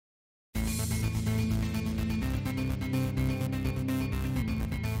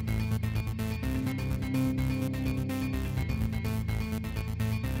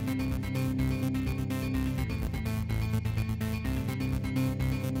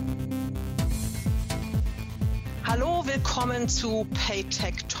willkommen zu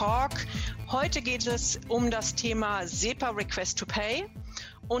PayTechTalk. Heute geht es um das Thema SEPA Request to Pay.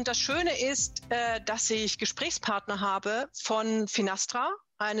 Und das Schöne ist, dass ich Gesprächspartner habe von Finastra,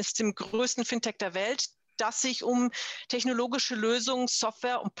 eines der größten Fintech der Welt, das sich um technologische Lösungen,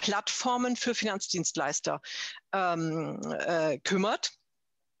 Software und Plattformen für Finanzdienstleister kümmert.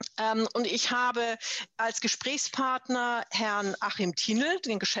 Und ich habe als Gesprächspartner Herrn Achim Thienel,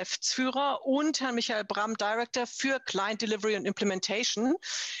 den Geschäftsführer, und Herrn Michael Bramm, Director für Client Delivery und Implementation.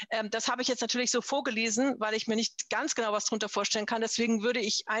 Das habe ich jetzt natürlich so vorgelesen, weil ich mir nicht ganz genau was darunter vorstellen kann. Deswegen würde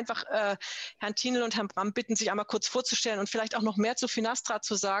ich einfach Herrn Thienel und Herrn Bramm bitten, sich einmal kurz vorzustellen und vielleicht auch noch mehr zu Finastra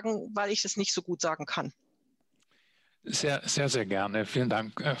zu sagen, weil ich das nicht so gut sagen kann. Sehr, sehr, sehr gerne. Vielen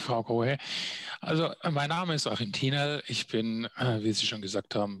Dank, Frau Grohe. Also, mein Name ist Achim Thienel. Ich bin, wie Sie schon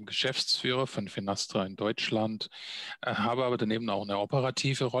gesagt haben, Geschäftsführer von Finastra in Deutschland, habe aber daneben auch eine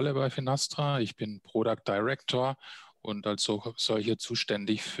operative Rolle bei Finastra. Ich bin Product Director und als solcher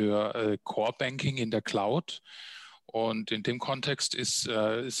zuständig für Core Banking in der Cloud. Und in dem Kontext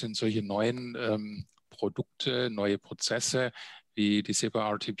sind solche neuen Produkte, neue Prozesse wie die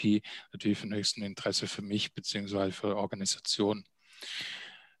SEPA RTP natürlich von höchstem Interesse für mich beziehungsweise für Organisationen.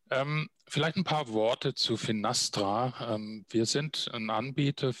 Vielleicht ein paar Worte zu Finastra. Wir sind ein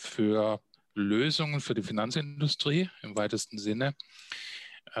Anbieter für Lösungen für die Finanzindustrie im weitesten Sinne.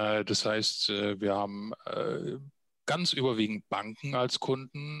 Das heißt, wir haben ganz überwiegend Banken als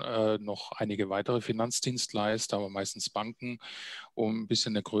Kunden, noch einige weitere Finanzdienstleister, aber meistens Banken, um ein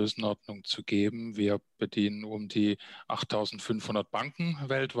bisschen eine Größenordnung zu geben. Wir bedienen um die 8.500 Banken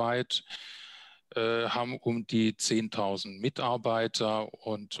weltweit, haben um die 10.000 Mitarbeiter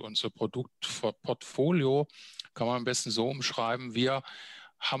und unser Produktportfolio kann man am besten so umschreiben. Wir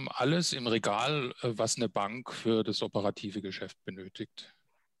haben alles im Regal, was eine Bank für das operative Geschäft benötigt.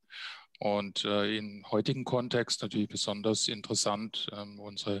 Und im heutigen Kontext natürlich besonders interessant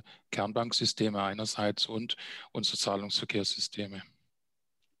unsere Kernbanksysteme einerseits und unsere Zahlungsverkehrssysteme.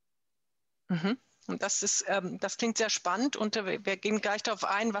 Mhm. Und das klingt sehr spannend und wir gehen gleich darauf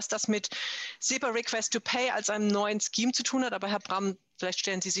ein, was das mit SEPA Request to Pay als einem neuen Scheme zu tun hat. Aber Herr Bramm, vielleicht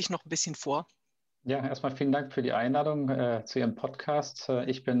stellen Sie sich noch ein bisschen vor. Ja, erstmal vielen Dank für die Einladung zu Ihrem Podcast.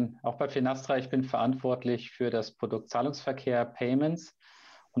 Ich bin auch bei Finastra, ich bin verantwortlich für das Produkt Zahlungsverkehr Payments.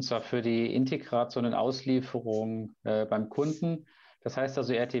 Und zwar für die Integration und Auslieferung beim Kunden. Das heißt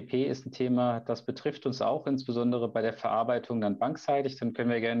also, RTP ist ein Thema, das betrifft uns auch, insbesondere bei der Verarbeitung dann bankseitig. Dann können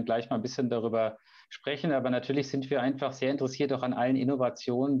wir gerne gleich mal ein bisschen darüber sprechen. Aber natürlich sind wir einfach sehr interessiert auch an allen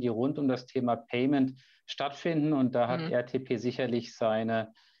Innovationen, die rund um das Thema Payment stattfinden. Und da hat RTP sicherlich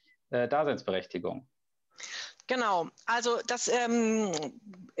seine Daseinsberechtigung. Genau, also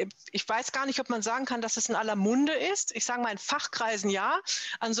ich weiß gar nicht, ob man sagen kann, dass es in aller Munde ist. Ich sage mal in Fachkreisen ja.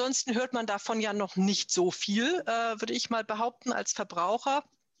 Ansonsten hört man davon ja noch nicht so viel, würde ich mal behaupten, als Verbraucher.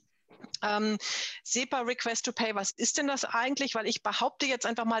 SEPA Request to Pay, was ist denn das eigentlich? Weil ich behaupte jetzt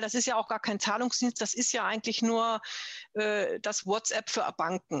einfach mal, das ist ja auch gar kein Zahlungsdienst, das ist ja eigentlich nur das WhatsApp für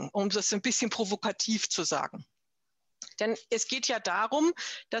Banken, um das ein bisschen provokativ zu sagen. Denn es geht ja darum,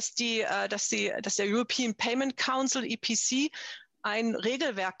 dass der European Payment Council, EPC, ein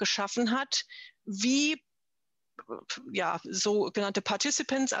Regelwerk geschaffen hat, wie sogenannte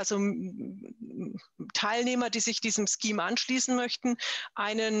Participants, also Teilnehmer, die sich diesem Scheme anschließen möchten,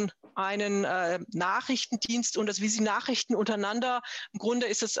 einen Nachrichtendienst und wie sie Nachrichten untereinander, im Grunde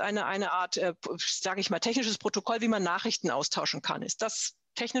ist es eine Art, sage ich mal, technisches Protokoll, wie man Nachrichten austauschen kann. Ist das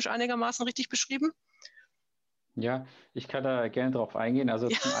technisch einigermaßen richtig beschrieben? Ja, ich kann da gerne drauf eingehen. Also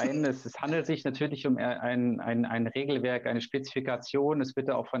zum einen, es handelt sich natürlich um ein Regelwerk, eine Spezifikation. Es wird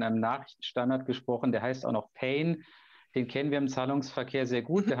da auch von einem Nachrichtenstandard gesprochen, der heißt auch noch PAIN. Den kennen wir im Zahlungsverkehr sehr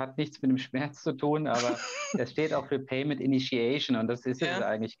gut. Der hat nichts mit dem Schmerz zu tun, aber er steht auch für Payment Initiation und das ist es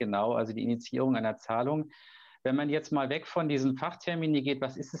eigentlich genau, also die Initiierung einer Zahlung. Wenn man jetzt mal weg von diesen Fachtermini geht,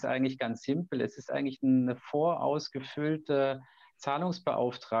 was ist es eigentlich? Ganz simpel. Es ist eigentlich eine vorausgefüllte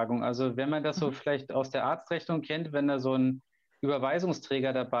Zahlungsbeauftragung. Also wenn man das so vielleicht aus der Arztrechnung kennt, wenn da so ein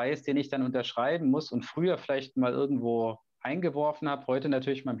Überweisungsträger dabei ist, den ich dann unterschreiben muss und früher vielleicht mal irgendwo eingeworfen habe, heute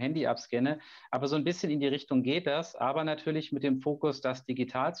natürlich mit meinem Handy abscanne, aber so ein bisschen in die Richtung geht das, aber natürlich mit dem Fokus, das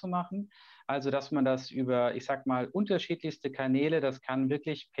digital zu machen. Also dass man das über, ich sag mal, unterschiedlichste Kanäle, das kann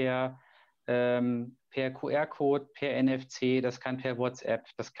wirklich per QR-Code, per NFC, das kann per WhatsApp,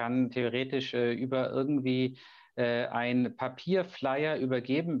 das kann theoretisch über irgendwie ein Papierflyer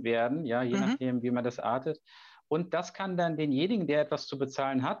übergeben werden, ja, je nachdem, wie man das artet. Und das kann dann denjenigen, der etwas zu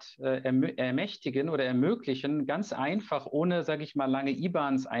bezahlen hat, ermächtigen oder ermöglichen, ganz einfach, ohne, sage ich mal, lange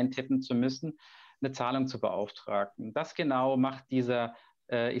IBANs eintippen zu müssen, eine Zahlung zu beauftragen. Das genau macht dieser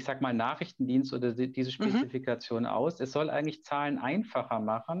ich sag mal, Nachrichtendienst oder diese Spezifikation aus. Es soll eigentlich Zahlen einfacher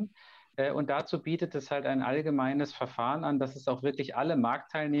machen. Und dazu bietet es halt ein allgemeines Verfahren an, dass es auch wirklich alle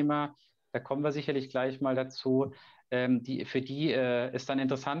Marktteilnehmer, da kommen wir sicherlich gleich mal dazu, für die es dann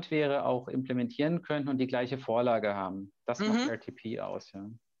interessant wäre, auch implementieren könnten und die gleiche Vorlage haben. Das macht RTP aus, ja.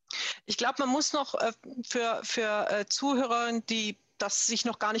 Ich glaube, man muss noch für Zuhörer, die das sich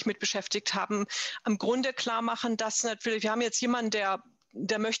noch gar nicht mit beschäftigt haben, im Grunde klar machen, dass natürlich, wir haben jetzt jemanden,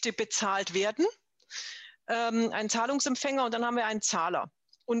 der möchte bezahlt werden, einen Zahlungsempfänger, und dann haben wir einen Zahler.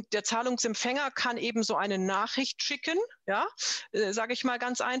 Und der Zahlungsempfänger kann eben so eine Nachricht schicken, ja, sage ich mal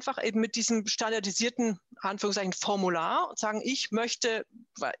ganz einfach, eben mit diesem standardisierten, Anführungszeichen, Formular und sagen, ich möchte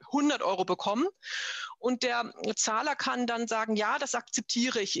 100 € bekommen. Und der Zahler kann dann sagen, ja, das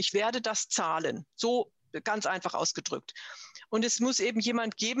akzeptiere ich werde das zahlen. So ganz einfach ausgedrückt. Und es muss eben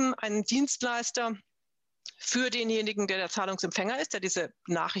jemand geben, einen Dienstleister, für denjenigen, der Zahlungsempfänger ist, der diese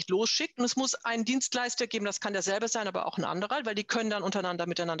Nachricht losschickt. Und es muss einen Dienstleister geben, das kann derselbe sein, aber auch ein anderer, weil die können dann untereinander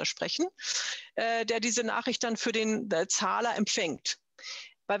miteinander sprechen, der diese Nachricht dann für den Zahler empfängt.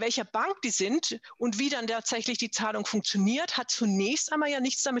 Bei welcher Bank die sind und wie dann tatsächlich die Zahlung funktioniert, hat zunächst einmal ja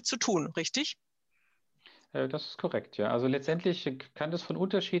nichts damit zu tun, richtig? Das ist korrekt, ja. Also letztendlich kann das von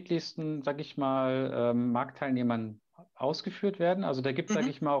unterschiedlichsten, sage ich mal, Marktteilnehmern ausgeführt werden. Also da gibt es, sage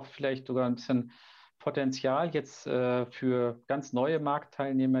ich mal, auch vielleicht sogar ein bisschen Potenzial jetzt für ganz neue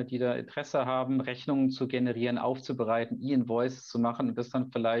Marktteilnehmer, die da Interesse haben, Rechnungen zu generieren, aufzubereiten, E-Invoices zu machen und das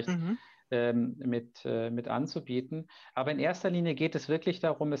dann vielleicht mit anzubieten. Aber in erster Linie geht es wirklich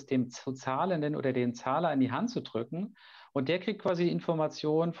darum, es dem Zahlenden oder den Zahler in die Hand zu drücken. Und der kriegt quasi die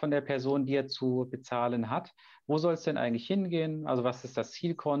Information von der Person, die er zu bezahlen hat. Wo soll es denn eigentlich hingehen? Also was ist das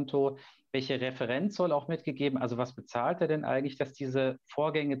Zielkonto? Welche Referenz soll auch mitgegeben? Also was bezahlt er denn eigentlich, dass diese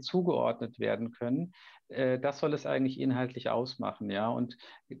Vorgänge zugeordnet werden können? Das soll es eigentlich inhaltlich ausmachen, ja. Und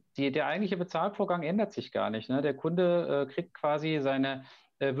der eigentliche Bezahlvorgang ändert sich gar nicht, ne? Der Kunde kriegt quasi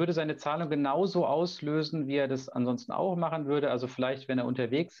würde seine Zahlung genauso auslösen, wie er das ansonsten auch machen würde. Also vielleicht, wenn er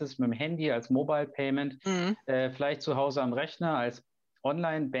unterwegs ist mit dem Handy als Mobile Payment, vielleicht zu Hause am Rechner als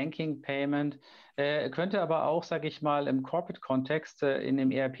Online-Banking-Payment, könnte aber auch, sage ich mal, im Corporate-Kontext in dem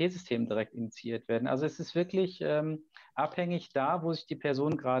ERP-System direkt initiiert werden. Also es ist wirklich abhängig da, wo sich die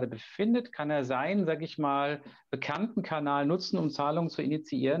Person gerade befindet, kann er seinen, sage ich mal, bekannten Kanal nutzen, um Zahlungen zu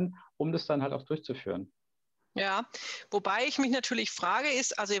initiieren, um das dann halt auch durchzuführen. Ja, wobei ich mich natürlich frage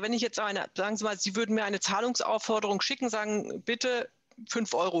ist, also wenn ich jetzt sagen Sie mal, Sie würden mir eine Zahlungsaufforderung schicken, sagen, bitte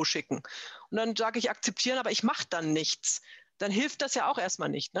 5 € schicken. Und dann sage ich akzeptieren, aber ich mache dann nichts. Dann hilft das ja auch erstmal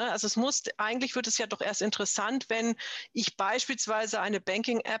nicht, ne? Also eigentlich wird es ja doch erst interessant, wenn ich beispielsweise eine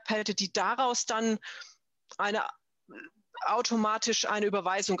Banking-App hätte, die daraus dann automatisch eine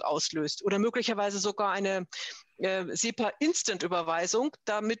Überweisung auslöst oder möglicherweise sogar eine SEPA-Instant-Überweisung,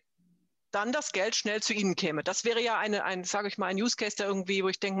 damit dann das Geld schnell zu Ihnen käme. Das wäre ja sage ich mal, ein Use Case, der irgendwie, wo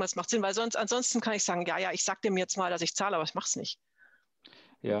ich denke, es macht Sinn, weil ansonsten kann ich sagen, ja, ich sage dem jetzt mal, dass ich zahle, aber ich mache es nicht.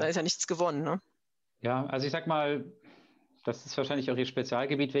 Ja. Da ist ja nichts gewonnen, ne? Ja, also ich sag mal, das ist wahrscheinlich auch Ihr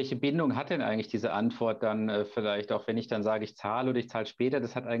Spezialgebiet. Welche Bindung hat denn eigentlich diese Antwort dann vielleicht, auch wenn ich dann sage, ich zahle oder ich zahle später?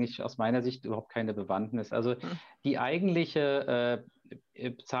 Das hat eigentlich aus meiner Sicht überhaupt keine Bewandtnis. Also die eigentliche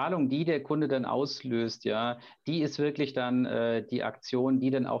Zahlung, die der Kunde dann auslöst, ja, die ist wirklich dann die Aktion,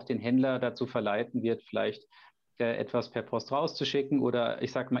 die dann auch den Händler dazu verleiten wird, vielleicht etwas per Post rauszuschicken oder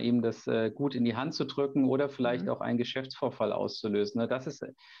ich sag mal ihm das gut in die Hand zu drücken oder vielleicht auch einen Geschäftsvorfall auszulösen. Ne? Das ist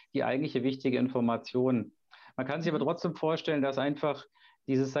die eigentliche wichtige Information. Man kann sich aber trotzdem vorstellen, dass einfach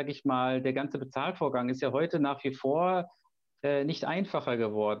dieses, sag ich mal, der ganze Bezahlvorgang ist ja heute nach wie vor nicht einfacher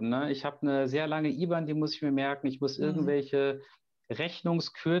geworden. Ne? Ich habe eine sehr lange IBAN, die muss ich mir merken. Ich muss irgendwelche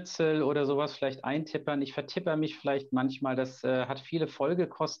Rechnungskürzel oder sowas vielleicht eintippern. Ich vertippere mich vielleicht manchmal. Das hat viele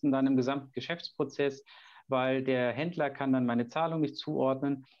Folgekosten dann im gesamten Geschäftsprozess, weil der Händler kann dann meine Zahlung nicht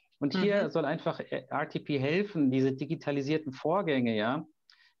zuordnen. Und hier soll einfach RTP helfen, diese digitalisierten Vorgänge, ja,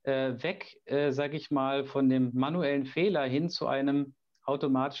 weg, sage ich mal, von dem manuellen Fehler hin zu einem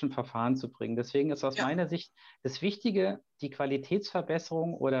automatischen Verfahren zu bringen. Deswegen ist aus meiner Sicht das Wichtige, die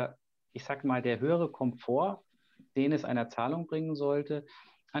Qualitätsverbesserung oder ich sage mal der höhere Komfort, den es einer Zahlung bringen sollte,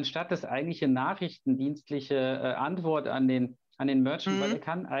 anstatt das eigentliche nachrichtendienstliche Antwort an den Merchant, weil er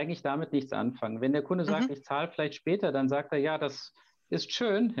kann eigentlich damit nichts anfangen. Wenn der Kunde sagt, ich zahle vielleicht später, dann sagt er, ja, das ist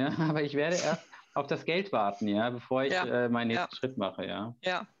schön, ja, aber ich werde erst auf das Geld warten, ja, bevor ich meinen nächsten Schritt mache, ja.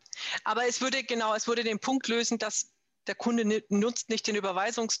 Ja, aber es würde den Punkt lösen, dass der Kunde nutzt nicht den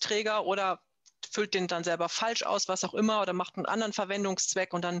Überweisungsträger oder füllt den dann selber falsch aus, was auch immer, oder macht einen anderen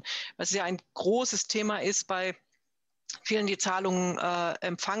Verwendungszweck und dann, was ja ein großes Thema ist bei vielen die Zahlungen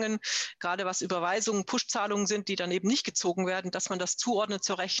empfangen, gerade was Überweisungen, Push-Zahlungen sind, die dann eben nicht gezogen werden, dass man das zuordnet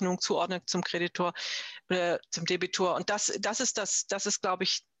zur Rechnung, zuordnet zum Kreditor, zum Debitor. Und das ist, glaube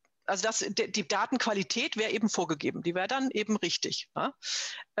ich, also die Datenqualität wäre eben vorgegeben, die wäre dann eben richtig. Ja?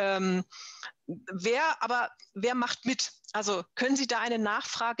 Wer macht mit? Also können Sie da eine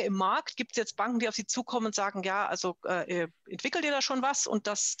Nachfrage im Markt? Gibt es jetzt Banken, die auf Sie zukommen und sagen, ja, also entwickelt ihr da schon was und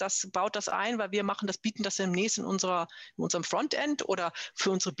das baut das ein, weil wir machen das, bieten das demnächst in unserem Frontend oder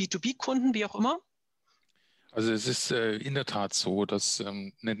für unsere B2B-Kunden, wie auch immer? Also es ist in der Tat so, dass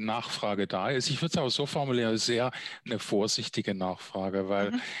eine Nachfrage da ist. Ich würde es aber so formulieren, sehr eine vorsichtige Nachfrage,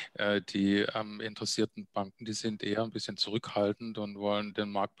 weil die interessierten Banken, die sind eher ein bisschen zurückhaltend und wollen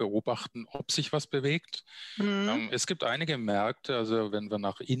den Markt beobachten, ob sich was bewegt. Es gibt einige Märkte, also wenn wir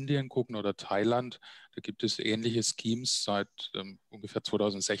nach Indien gucken oder Thailand, da gibt es ähnliche Schemes seit ungefähr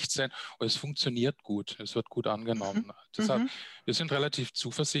 2016 und es funktioniert gut, es wird gut angenommen. Deshalb, wir sind relativ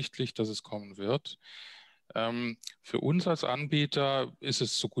zuversichtlich, dass es kommen wird. Für uns als Anbieter ist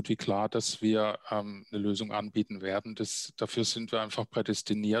es so gut wie klar, dass wir eine Lösung anbieten werden. Dafür sind wir einfach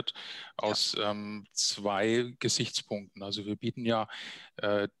prädestiniert aus zwei Gesichtspunkten. Also wir bieten ja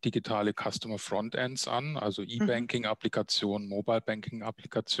digitale Customer Frontends an, also E-Banking-Applikationen,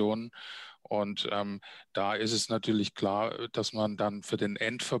 Mobile-Banking-Applikationen. Und da ist es natürlich klar, dass man dann für den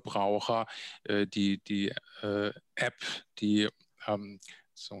Endverbraucher die App, die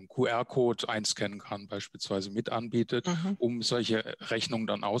so einen QR-Code einscannen kann, beispielsweise mit anbietet, um solche Rechnungen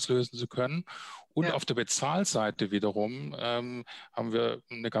dann auslösen zu können. Und auf der Bezahlseite wiederum haben wir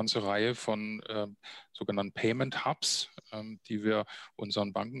eine ganze Reihe von sogenannten Payment Hubs, die wir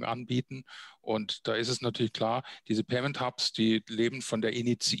unseren Banken anbieten. Und da ist es natürlich klar, diese Payment Hubs, die leben von der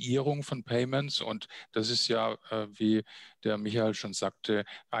Initiierung von Payments. Und das ist ja, wie der Michael schon sagte,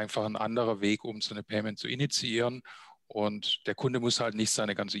 einfach ein anderer Weg, um so eine Payment zu initiieren. Und der Kunde muss halt nicht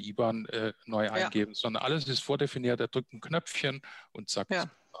seine ganze IBAN neu eingeben, sondern alles ist vordefiniert. Er drückt ein Knöpfchen und zack, es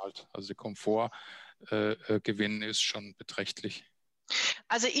bezahlt. Also der Komfortgewinn ist schon beträchtlich.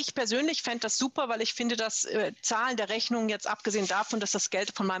 Also ich persönlich fände das super, weil ich finde, dass Zahlen der Rechnungen, jetzt abgesehen davon, dass das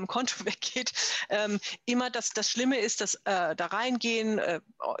Geld von meinem Konto weggeht, immer das Schlimme ist, dass da reingehen,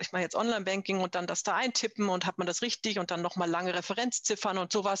 ich mache jetzt Online-Banking und dann das da eintippen und hat man das richtig und dann nochmal lange Referenzziffern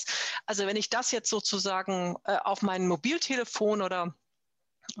und sowas. Also wenn ich das jetzt sozusagen auf mein Mobiltelefon oder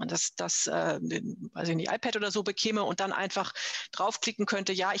weiß ich nicht, iPad oder so bekäme und dann einfach draufklicken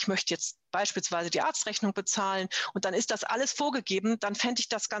könnte, ja, ich möchte jetzt beispielsweise die Arztrechnung bezahlen und dann ist das alles vorgegeben, dann fände ich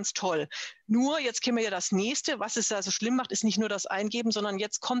das ganz toll. Nur, jetzt käme ja das Nächste, was es ja so schlimm macht, ist nicht nur das Eingeben, sondern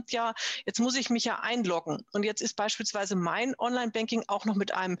jetzt muss ich mich ja einloggen. Und jetzt ist beispielsweise mein Online-Banking auch noch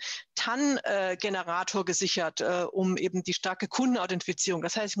mit einem TAN-Generator gesichert, um eben die starke Kundenauthentifizierung.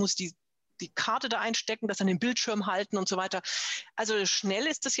 Das heißt, ich muss die Karte da einstecken, das an den Bildschirm halten und so weiter. Also schnell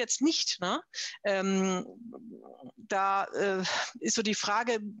ist das jetzt nicht. Ne? Da ist so die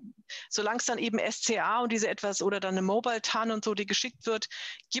Frage, solange es dann eben SCA und diese etwas oder dann eine Mobile-TAN und so, die geschickt wird,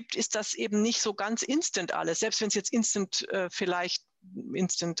 gibt, ist das eben nicht so ganz instant alles. Selbst wenn es jetzt instant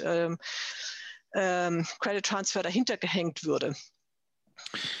Credit Transfer dahinter gehängt würde.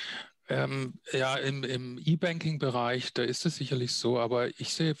 Ja, im E-Banking-Bereich, da ist es sicherlich so, aber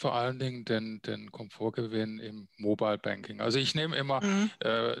ich sehe vor allen Dingen den Komfortgewinn im Mobile-Banking. Also ich nehme immer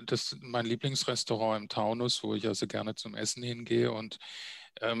mein Lieblingsrestaurant im Taunus, wo ich also gerne zum Essen hingehe und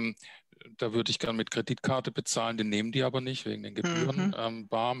da würde ich gerne mit Kreditkarte bezahlen, den nehmen die aber nicht wegen den Gebühren.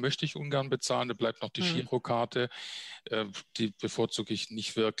 Bar möchte ich ungern bezahlen, da bleibt noch die Girokarte, die bevorzuge ich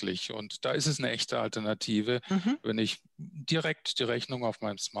nicht wirklich. Und da ist es eine echte Alternative, wenn ich direkt die Rechnung auf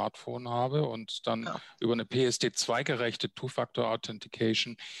meinem Smartphone habe und dann über eine PSD2-gerechte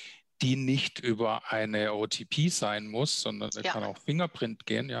Two-Factor-Authentication, die nicht über eine OTP sein muss, sondern da kann auch Fingerprint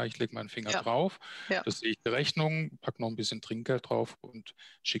gehen. Ja, ich lege meinen Finger drauf, das sehe ich die Rechnung, packe noch ein bisschen Trinkgeld drauf und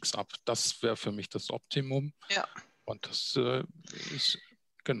schicke es ab. Das wäre für mich das Optimum. Ja. Und das ist,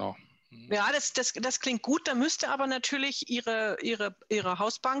 genau. Ja, das klingt gut. Da müsste aber natürlich Ihre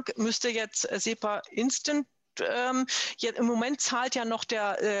Hausbank müsste jetzt SEPA Instant im Moment zahlt ja noch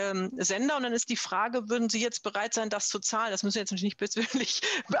der Sender und dann ist die Frage, würden Sie jetzt bereit sein, das zu zahlen? Das müssen Sie jetzt natürlich nicht persönlich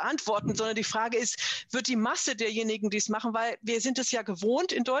beantworten, sondern die Frage ist, wird die Masse derjenigen, die es machen, weil wir sind es ja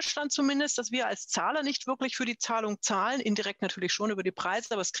gewohnt, in Deutschland zumindest, dass wir als Zahler nicht wirklich für die Zahlung zahlen, indirekt natürlich schon über die Preise,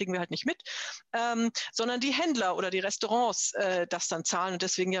 aber das kriegen wir halt nicht mit, sondern die Händler oder die Restaurants das dann zahlen und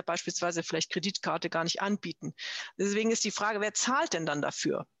deswegen ja beispielsweise vielleicht Kreditkarte gar nicht anbieten. Deswegen ist die Frage, wer zahlt denn dann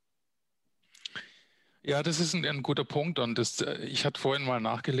dafür? Ja, das ist ein guter Punkt und ich hatte vorhin mal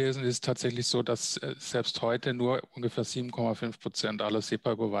nachgelesen, es ist tatsächlich so, dass selbst heute nur ungefähr 7,5% aller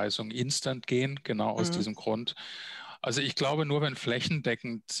SEPA-Überweisungen instant gehen, genau aus diesem Grund. Also ich glaube, nur wenn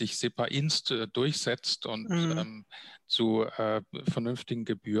flächendeckend sich SEPA Inst durchsetzt und zu vernünftigen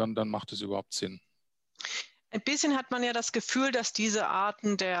Gebühren, dann macht es überhaupt Sinn. Ein bisschen hat man ja das Gefühl, dass diese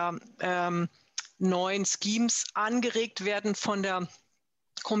Arten der neuen Schemes angeregt werden von der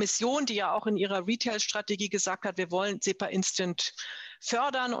Kommission, die ja auch in ihrer Retail-Strategie gesagt hat, wir wollen SEPA Instant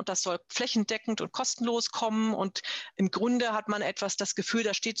fördern und das soll flächendeckend und kostenlos kommen. Und im Grunde hat man etwas das Gefühl,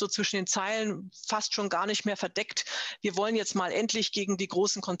 da steht so zwischen den Zeilen fast schon gar nicht mehr verdeckt. Wir wollen jetzt mal endlich gegen die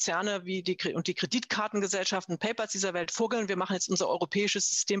großen Konzerne wie die Kreditkartengesellschaften, PayPals dieser Welt vorgehen. Wir machen jetzt unser europäisches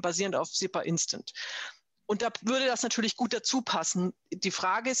System basierend auf SEPA Instant. Und da würde das natürlich gut dazu passen. Die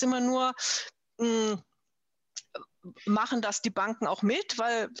Frage ist immer nur, machen das die Banken auch mit?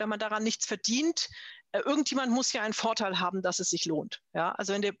 Weil wenn man daran nichts verdient, irgendjemand muss ja einen Vorteil haben, dass es sich lohnt. Ja?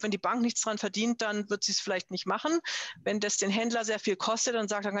 Also wenn die Bank nichts daran verdient, dann wird sie es vielleicht nicht machen. Wenn das den Händler sehr viel kostet, dann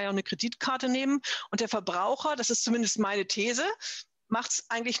sagt er, kann ja auch eine Kreditkarte nehmen. Und der Verbraucher, das ist zumindest meine These, macht es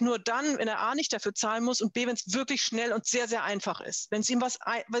eigentlich nur dann, wenn er A nicht dafür zahlen muss und B, wenn es wirklich schnell und sehr, sehr einfach ist. Wenn es ihm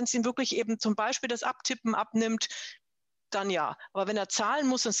wirklich eben zum Beispiel das Abtippen abnimmt, dann ja. Aber wenn er zahlen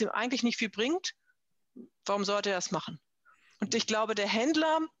muss und es ihm eigentlich nicht viel bringt, warum sollte er das machen? Und ich glaube, der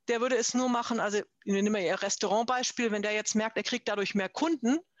Händler, der würde es nur machen, also nehmen wir Ihr Restaurantbeispiel, wenn der jetzt merkt, er kriegt dadurch mehr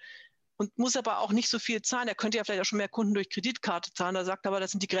Kunden und muss aber auch nicht so viel zahlen, er könnte ja vielleicht auch schon mehr Kunden durch Kreditkarte zahlen, da sagt aber,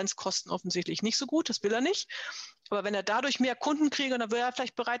 das sind die Grenzkosten offensichtlich nicht so gut, das will er nicht. Aber wenn er dadurch mehr Kunden kriegt, dann wäre er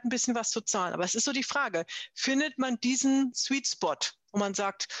vielleicht bereit, ein bisschen was zu zahlen. Aber es ist so die Frage, findet man diesen Sweet Spot, wo man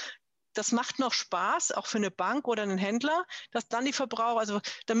sagt, das macht noch Spaß, auch für eine Bank oder einen Händler, dass dann die Verbraucher, also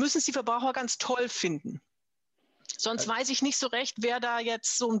da müssen es die Verbraucher ganz toll finden. Sonst weiß ich nicht so recht, wer da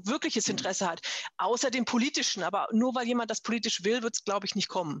jetzt so ein wirkliches Interesse hat, außer dem politischen. Aber nur weil jemand das politisch will, wird es, glaube ich, nicht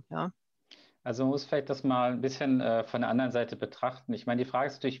kommen. Ja? Also man muss vielleicht das mal ein bisschen von der anderen Seite betrachten. Ich meine, die Frage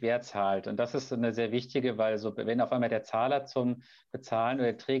ist natürlich, wer zahlt. Und das ist eine sehr wichtige, weil so, wenn auf einmal der Zahler zum Bezahlen oder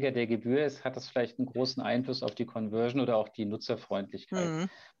der Träger der Gebühr ist, hat das vielleicht einen großen Einfluss auf die Conversion oder auch die Nutzerfreundlichkeit.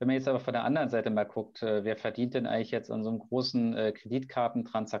 Wenn man jetzt aber von der anderen Seite mal guckt, wer verdient denn eigentlich jetzt an so einem großen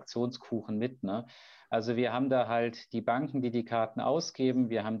Kreditkartentransaktionskuchen mit, ne? Also wir haben da halt die Banken, die die Karten ausgeben,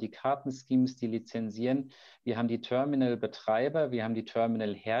 wir haben die Kartenschemes, die lizenzieren, wir haben die Terminal-Betreiber, wir haben die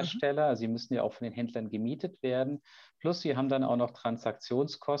Terminal-Hersteller, also sie müssen ja auch von den Händlern gemietet werden, plus wir haben dann auch noch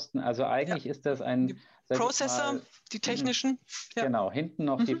Transaktionskosten, also eigentlich ist das ein... Processor, die technischen. Ja. Genau, hinten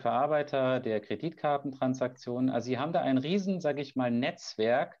noch die Verarbeiter der Kreditkartentransaktionen, also sie haben da ein riesen, sage ich mal,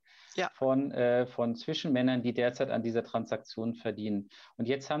 Netzwerk, von Zwischenmännern, die derzeit an dieser Transaktion verdienen. Und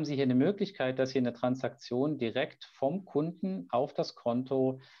jetzt haben Sie hier eine Möglichkeit, dass Sie eine Transaktion direkt vom Kunden auf das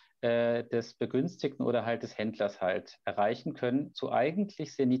Konto des Begünstigten oder halt des Händlers halt erreichen können, zu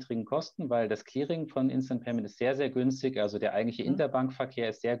eigentlich sehr niedrigen Kosten, weil das Clearing von Instant Payment ist sehr, sehr günstig, also der eigentliche Interbankverkehr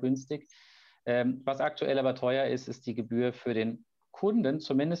ist sehr günstig. Was aktuell aber teuer ist, ist die Gebühr für den Kunden,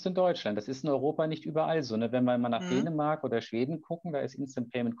 zumindest in Deutschland. Das ist in Europa nicht überall so. Ne? Wenn wir mal nach Dänemark oder Schweden gucken, da ist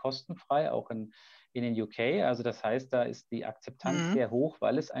Instant Payment kostenfrei, auch in den UK. Also das heißt, da ist die Akzeptanz sehr hoch,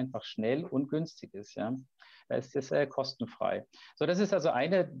 weil es einfach schnell und günstig ist. Ja? Da ist es kostenfrei. So, das ist also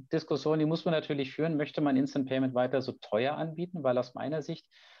eine Diskussion, die muss man natürlich führen. Möchte man Instant Payment weiter so teuer anbieten? Weil aus meiner Sicht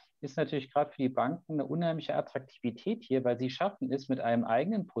ist natürlich gerade für die Banken eine unheimliche Attraktivität hier, weil sie schaffen es mit einem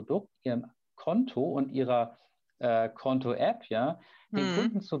eigenen Produkt, ihrem Konto und ihrer Konto-App, ja, den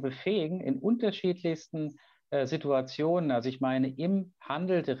Kunden zu befähigen in unterschiedlichsten Situationen. Also ich meine, im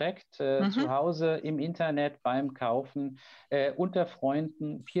Handel direkt, zu Hause, im Internet, beim Kaufen, unter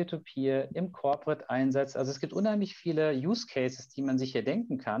Freunden, Peer-to-Peer, im Corporate-Einsatz. Also es gibt unheimlich viele Use Cases, die man sich hier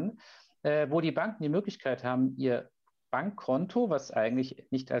denken kann, wo die Banken die Möglichkeit haben, ihr Bankkonto, was eigentlich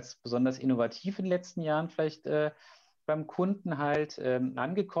nicht als besonders innovativ in den letzten Jahren vielleicht beim Kunden halt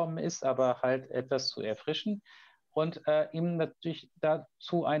angekommen ist, aber halt etwas zu erfrischen und ihm natürlich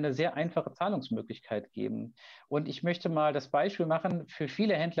dazu eine sehr einfache Zahlungsmöglichkeit geben. Und ich möchte mal das Beispiel machen, für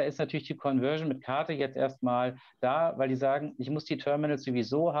viele Händler ist natürlich die Conversion mit Karte jetzt erstmal da, weil die sagen, ich muss die Terminals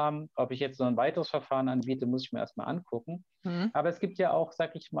sowieso haben, ob ich jetzt noch ein weiteres Verfahren anbiete, muss ich mir erstmal angucken. Aber es gibt ja auch,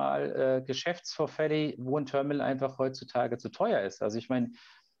 sag ich mal, Geschäftsvorfälle, wo ein Terminal einfach heutzutage zu teuer ist. Also ich meine,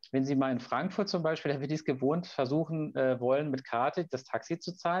 wenn Sie mal in Frankfurt zum Beispiel, da wird dies gewohnt, versuchen wollen, mit Karte das Taxi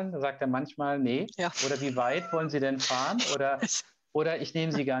zu zahlen, da sagt er manchmal, nee. Ja. Oder wie weit wollen Sie denn fahren? Oder ich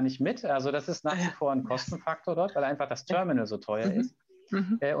nehme Sie gar nicht mit. Also das ist nach wie vor ein Kostenfaktor dort, weil einfach das Terminal so teuer ist.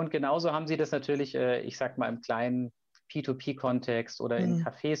 Und genauso haben Sie das natürlich, ich sag mal, im kleinen P2P-Kontext oder in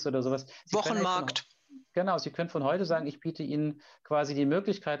Cafés oder sowas. Wochenmarkt. Genau, Sie können von heute sagen, ich biete Ihnen quasi die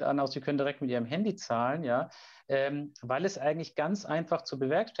Möglichkeit an, auch Sie können direkt mit Ihrem Handy zahlen, ja, weil es eigentlich ganz einfach zu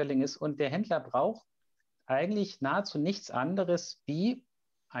bewerkstelligen ist und der Händler braucht eigentlich nahezu nichts anderes wie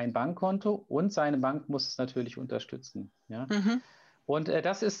ein Bankkonto und seine Bank muss es natürlich unterstützen. Ja? Und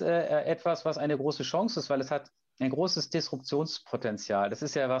das ist etwas, was eine große Chance ist, weil es hat ein großes Disruptionspotenzial. Das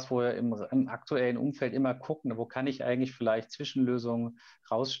ist ja was, wo wir im aktuellen Umfeld immer gucken, wo kann ich eigentlich vielleicht Zwischenlösungen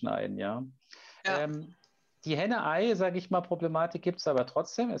rausschneiden. Ja? Die Henne-Ei, sage ich mal, Problematik gibt es aber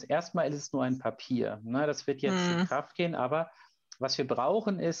trotzdem. Erstmal ist es nur ein Papier. Ne? Das wird jetzt in Kraft gehen, aber was wir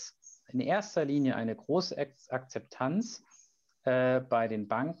brauchen, ist in erster Linie eine große Akzeptanz bei den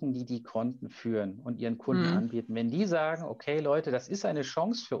Banken, die die Konten führen und ihren Kunden anbieten. Wenn die sagen, okay, Leute, das ist eine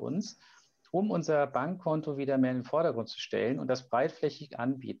Chance für uns, um unser Bankkonto wieder mehr in den Vordergrund zu stellen und das breitflächig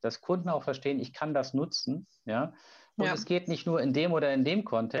anbieten, dass Kunden auch verstehen, ich kann das nutzen, ja, und es geht nicht nur in dem oder in dem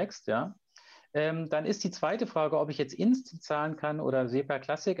Kontext, ja, dann ist die zweite Frage, ob ich jetzt Instant zahlen kann oder SEPA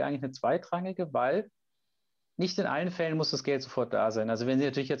Classic, eigentlich eine zweitrangige, weil nicht in allen Fällen muss das Geld sofort da sein. Also wenn Sie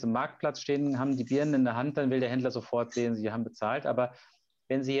natürlich jetzt im Marktplatz stehen, haben die Birnen in der Hand, dann will der Händler sofort sehen, Sie haben bezahlt. Aber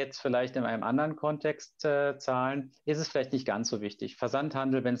wenn Sie jetzt vielleicht in einem anderen Kontext zahlen, ist es vielleicht nicht ganz so wichtig.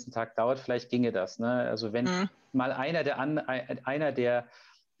 Versandhandel, wenn es einen Tag dauert, vielleicht ginge das. Ne? Also wenn mal einer der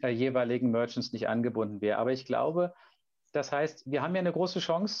jeweiligen Merchants nicht angebunden wäre. Aber ich glaube, das heißt, wir haben ja eine große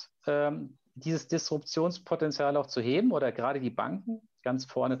Chance, dieses Disruptionspotenzial auch zu heben oder gerade die Banken ganz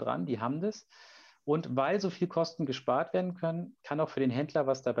vorne dran, die haben das. Und weil so viel Kosten gespart werden können, kann auch für den Händler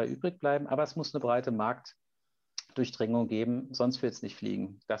was dabei übrig bleiben. Aber es muss eine breite Marktdurchdringung geben, sonst wird es nicht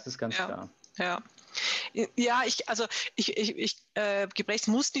fliegen. Das ist ganz klar. Ja, Gespräch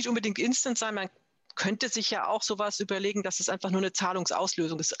muss nicht unbedingt instant sein. Man könnte sich ja auch sowas überlegen, dass es einfach nur eine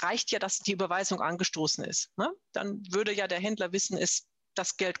Zahlungsauslösung ist. Es reicht ja, dass die Überweisung angestoßen ist. Ne? Dann würde ja der Händler wissen,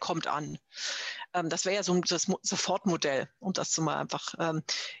 das Geld kommt an. Das wäre ja so das Sofortmodell, um das zu mal einfach.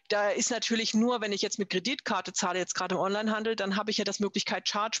 Da ist natürlich nur, wenn ich jetzt mit Kreditkarte zahle, jetzt gerade im Onlinehandel, dann habe ich ja das Möglichkeit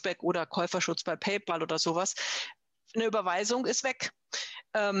Chargeback oder Käuferschutz bei PayPal oder sowas. Eine Überweisung ist weg.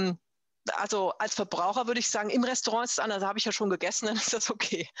 Also als Verbraucher würde ich sagen, im Restaurant ist es anders, da habe ich ja schon gegessen, dann ist das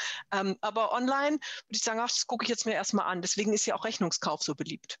okay. Aber online würde ich sagen, das gucke ich jetzt mir erstmal an. Deswegen ist ja auch Rechnungskauf so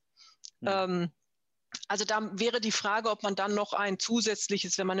beliebt. Also da wäre die Frage, ob man dann noch ein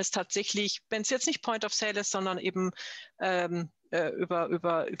zusätzliches, wenn man es tatsächlich, wenn es jetzt nicht Point of Sale ist, sondern eben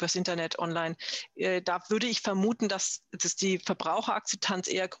übers Internet online, da würde ich vermuten, dass die Verbraucherakzeptanz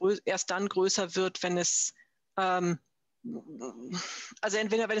erst dann größer wird, wenn es also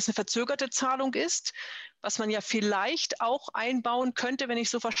entweder wenn es eine verzögerte Zahlung ist, was man ja vielleicht auch einbauen könnte, wenn ich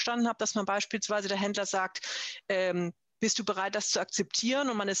so verstanden habe, dass man beispielsweise der Händler sagt, bist du bereit, das zu akzeptieren,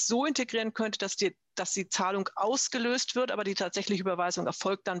 und man es so integrieren könnte, dass die Zahlung ausgelöst wird, aber die tatsächliche Überweisung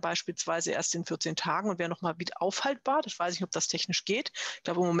erfolgt dann beispielsweise erst in 14 Tagen und wäre nochmal wieder aufhaltbar. Das weiß ich nicht, ob das technisch geht. Ich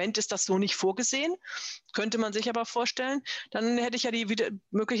glaube, im Moment ist das so nicht vorgesehen. Könnte man sich aber vorstellen. Dann hätte ich ja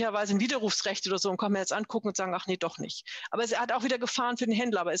möglicherweise ein Widerrufsrecht oder so und kann mir jetzt angucken und sagen, ach nee, doch nicht. Aber es hat auch wieder Gefahren für den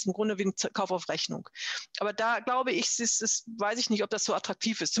Händler, aber ist im Grunde wie ein Kauf auf Rechnung. Aber da glaube ich, weiß ich nicht, ob das so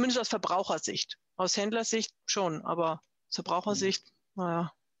attraktiv ist. Zumindest aus Verbrauchersicht. Aus Händlersicht schon, aber aus Verbrauchersicht,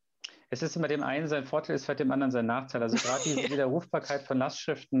 naja. Es ist immer dem einen sein Vorteil, ist vielleicht dem anderen sein Nachteil. Also gerade diese Widerrufbarkeit von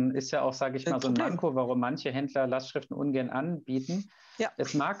Lastschriften ist ja auch, sage ich mal, so ein Manko, warum manche Händler Lastschriften ungern anbieten. Ja.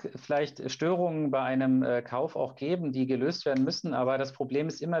 Es mag vielleicht Störungen bei einem Kauf auch geben, die gelöst werden müssen, aber das Problem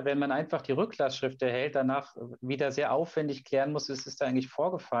ist immer, wenn man einfach die Rücklastschrift erhält, danach wieder sehr aufwendig klären muss, ist da eigentlich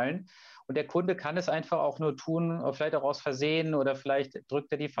vorgefallen. Und der Kunde kann es einfach auch nur tun, vielleicht auch aus Versehen oder vielleicht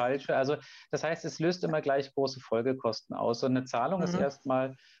drückt er die falsche. Also das heißt, es löst immer gleich große Folgekosten aus. Und eine Zahlung ist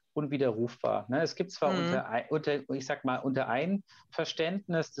erstmal unwiderrufbar. Ne? Es gibt zwar unter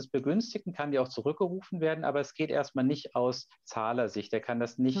Einverständnis des Begünstigten kann die auch zurückgerufen werden, aber es geht erstmal nicht aus Zahlersicht. Der kann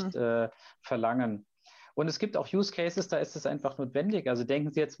das nicht verlangen. Und es gibt auch Use Cases, da ist es einfach notwendig. Also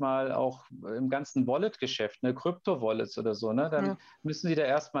denken Sie jetzt mal auch im ganzen Wallet-Geschäft, ne, Krypto-Wallets oder so, ne, dann müssen Sie da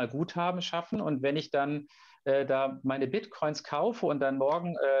erstmal Guthaben schaffen. Und wenn ich dann da meine Bitcoins kaufe und dann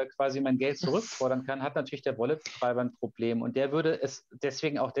morgen quasi mein Geld zurückfordern kann, hat natürlich der Wallet-Betreiber ein Problem. Und der würde es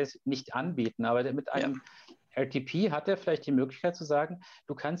deswegen auch nicht anbieten. Aber mit einem RTP hat er vielleicht die Möglichkeit zu sagen,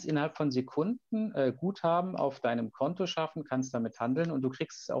 du kannst innerhalb von Sekunden Guthaben auf deinem Konto schaffen, kannst damit handeln und du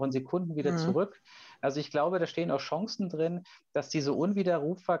kriegst es auch in Sekunden wieder zurück. Also ich glaube, da stehen auch Chancen drin, dass diese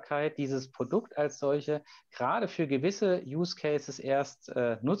Unwiderrufbarkeit dieses Produkt als solche gerade für gewisse Use Cases erst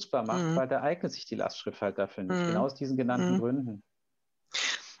nutzbar macht, weil da eignet sich die Lastschrift halt dafür nicht, genau aus diesen genannten Gründen.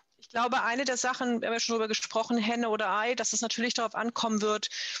 Ich glaube, eine der Sachen, wir haben ja schon darüber gesprochen, Henne oder Ei, dass es natürlich darauf ankommen wird,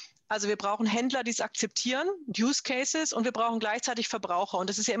 also wir brauchen Händler, die es akzeptieren, Use Cases, und wir brauchen gleichzeitig Verbraucher. Und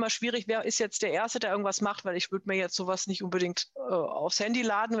das ist ja immer schwierig, wer ist jetzt der Erste, der irgendwas macht, weil ich würde mir jetzt sowas nicht unbedingt aufs Handy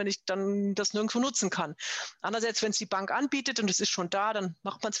laden, wenn ich dann das nirgendwo nutzen kann. Andererseits, wenn es die Bank anbietet und es ist schon da, dann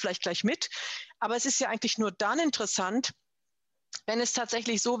macht man es vielleicht gleich mit. Aber es ist ja eigentlich nur dann interessant, wenn es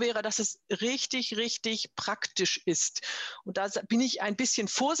tatsächlich so wäre, dass es richtig, richtig praktisch ist. Und da bin ich ein bisschen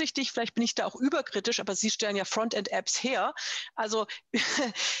vorsichtig, vielleicht bin ich da auch überkritisch, aber Sie stellen ja Frontend-Apps her. Also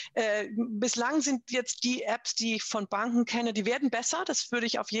bislang sind jetzt die Apps, die ich von Banken kenne, die werden besser, das würde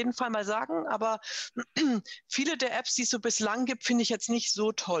ich auf jeden Fall mal sagen, aber viele der Apps, die es so bislang gibt, finde ich jetzt nicht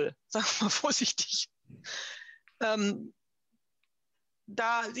so toll, sagen wir mal vorsichtig.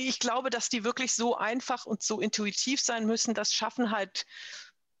 Ich glaube, dass die wirklich so einfach und so intuitiv sein müssen, das schaffen halt,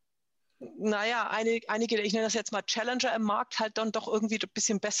 naja, einige, ich nenne das jetzt mal Challenger im Markt, halt dann doch irgendwie ein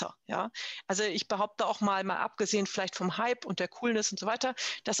bisschen besser. Ja? Also ich behaupte auch mal abgesehen vielleicht vom Hype und der Coolness und so weiter,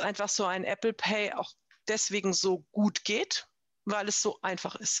 dass einfach so ein Apple Pay auch deswegen so gut geht, weil es so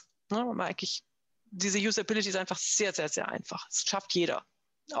einfach ist. Ne? Eigentlich, diese Usability ist einfach sehr, sehr, sehr einfach. Das schafft jeder,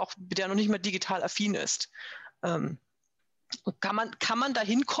 auch der noch nicht mal digital affin ist. Kann man da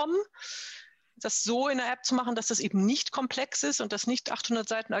hinkommen, das so in der App zu machen, dass das eben nicht komplex ist und dass nicht 800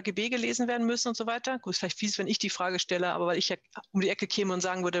 Seiten AGB gelesen werden müssen und so weiter? Gut, ist vielleicht fies, wenn ich die Frage stelle, aber weil ich ja um die Ecke käme und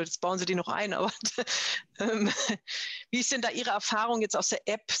sagen würde, jetzt bauen Sie die noch ein. Aber wie ist denn da Ihre Erfahrung jetzt aus der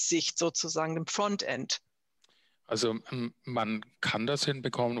App-Sicht sozusagen, dem Frontend? Also man kann das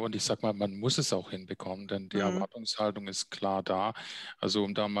hinbekommen und ich sage mal, man muss es auch hinbekommen, denn die Erwartungshaltung ist klar da. Also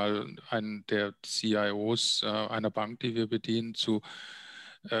um da mal einen der CIOs einer Bank, die wir bedienen, zu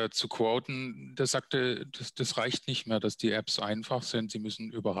quoten, der sagte, das reicht nicht mehr, dass die Apps einfach sind, sie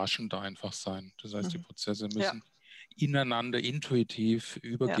müssen überraschend einfach sein. Das heißt, die Prozesse müssen ineinander intuitiv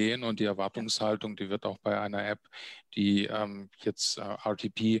übergehen und die Erwartungshaltung, die wird auch bei einer App, die jetzt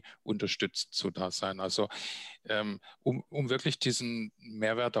RTP unterstützt, so da sein. Also um wirklich diesen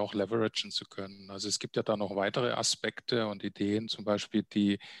Mehrwert auch leveragen zu können. Also es gibt ja da noch weitere Aspekte und Ideen, zum Beispiel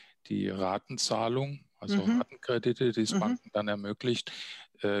die Ratenzahlung, also Ratenkredite, die es Banken dann ermöglicht,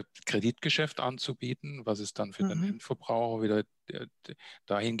 Kreditgeschäft anzubieten, was es dann für den Endverbraucher wieder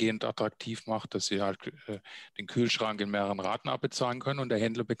dahingehend attraktiv macht, dass sie halt den Kühlschrank in mehreren Raten abbezahlen können und der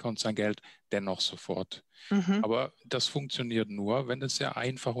Händler bekommt sein Geld dennoch sofort. Aber das funktioniert nur, wenn es sehr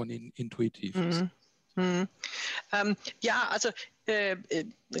einfach und intuitiv ist. Ja, also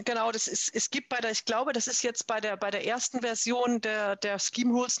genau, es gibt ich glaube, das ist jetzt bei der ersten Version der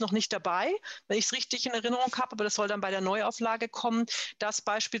Scheme Rules noch nicht dabei, wenn ich es richtig in Erinnerung habe, aber das soll dann bei der Neuauflage kommen, dass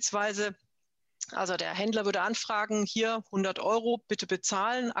beispielsweise, also der Händler würde anfragen, hier 100 €, bitte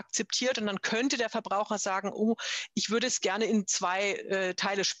bezahlen, akzeptiert, und dann könnte der Verbraucher sagen, oh, ich würde es gerne in 2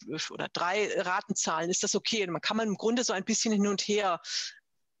 Teile oder 3 Raten zahlen, ist das okay? Und man kann im Grunde so ein bisschen hin und her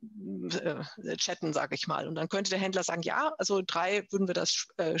chatten, sage ich mal. Und dann könnte der Händler sagen, ja, also 3 würden wir das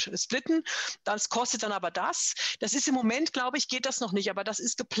splitten. Das kostet dann aber das. Das ist im Moment, glaube ich, geht das noch nicht, aber das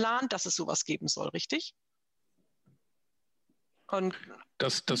ist geplant, dass es sowas geben soll, richtig? Und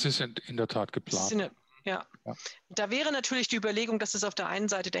das ist in der Tat geplant. Ja. Da wäre natürlich die Überlegung, dass es auf der einen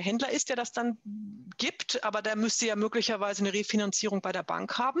Seite der Händler ist, der das dann gibt, aber der müsste ja möglicherweise eine Refinanzierung bei der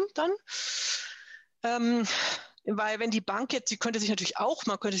Bank haben dann. Weil wenn die Bank jetzt, man könnte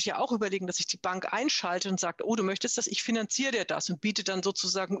sich ja auch überlegen, dass sich die Bank einschaltet und sagt, oh, du möchtest das, ich finanziere dir das, und bietet dann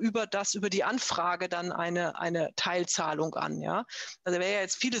sozusagen über die Anfrage dann eine Teilzahlung an. Ja? Also wäre ja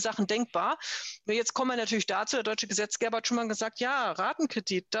jetzt viele Sachen denkbar. Und jetzt kommen wir natürlich dazu, der deutsche Gesetzgeber hat schon mal gesagt, ja,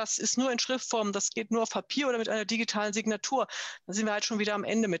 Ratenkredit, das ist nur in Schriftform, das geht nur auf Papier oder mit einer digitalen Signatur. Dann sind wir halt schon wieder am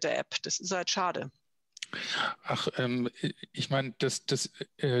Ende mit der App. Das ist halt schade. Ach, ich meine,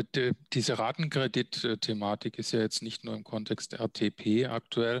 diese Ratenkredit-Thematik ist ja jetzt nicht nur im Kontext RTP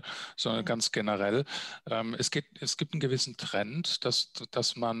aktuell, sondern ganz generell. Es gibt einen gewissen Trend,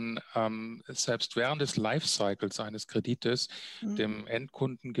 dass man selbst während des Lifecycles eines Kredites dem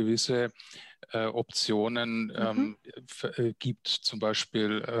Endkunden gewisse Optionen gibt, zum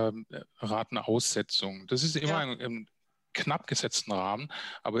Beispiel Ratenaussetzung. Das ist immer ein knapp gesetzten Rahmen,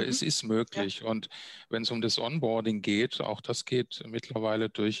 aber es ist möglich. Und wenn es um das Onboarding geht, auch das geht mittlerweile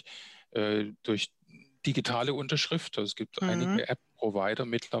durch digitale Unterschrift. Also es gibt einige App-Provider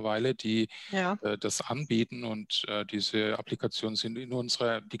mittlerweile, die das anbieten, und diese Applikationen sind in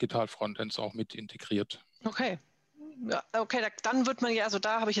unsere Digital-Frontends auch mit integriert. Okay. Ja, okay, dann wird man ja, also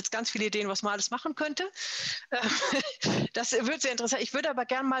da habe ich jetzt ganz viele Ideen, was man alles machen könnte. Das wird sehr interessant. Ich würde aber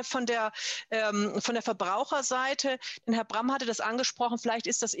gerne mal von der Verbraucherseite, denn Herr Bramm hatte das angesprochen, vielleicht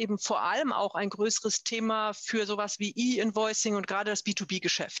ist das eben vor allem auch ein größeres Thema für sowas wie E-Invoicing und gerade das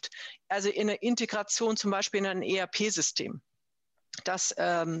B2B-Geschäft. Also in der Integration zum Beispiel in ein ERP-System. Da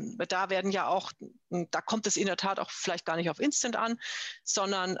werden ja auch da kommt es in der Tat auch vielleicht gar nicht auf Instant an,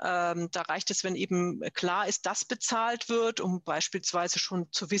 sondern da reicht es, wenn eben klar ist, dass bezahlt wird, um beispielsweise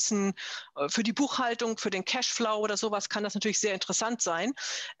schon zu wissen, für die Buchhaltung, für den Cashflow oder sowas kann das natürlich sehr interessant sein,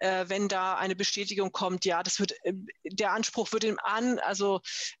 wenn da eine Bestätigung kommt, ja, das wird, der Anspruch wird also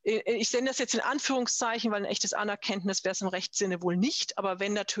ich sende das jetzt in Anführungszeichen, weil ein echtes Anerkenntnis wäre es im Rechtssinne wohl nicht, aber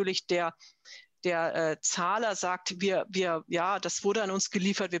wenn natürlich der Zahler sagt, ja, das wurde an uns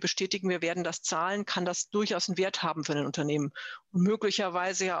geliefert, wir bestätigen, wir werden das zahlen, kann das durchaus einen Wert haben für ein Unternehmen. Und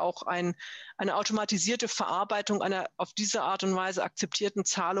möglicherweise ja auch eine automatisierte Verarbeitung einer auf diese Art und Weise akzeptierten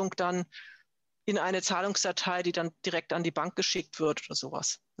Zahlung dann in eine Zahlungsdatei, die dann direkt an die Bank geschickt wird oder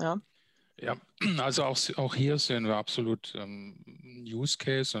sowas. Ja, ja, also auch hier sehen wir absolut Use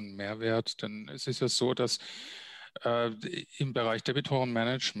Case und Mehrwert, denn es ist ja so, dass im Bereich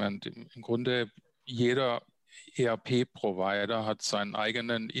Debitorenmanagement im Grunde jeder ERP-Provider hat seinen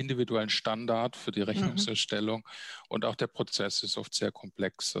eigenen individuellen Standard für die Rechnungserstellung und auch der Prozess ist oft sehr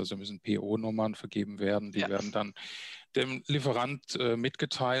komplex. Also müssen PO-Nummern vergeben werden, die werden dann dem Lieferant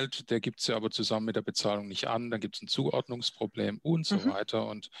mitgeteilt, der gibt sie aber zusammen mit der Bezahlung nicht an, dann gibt es ein Zuordnungsproblem und so weiter.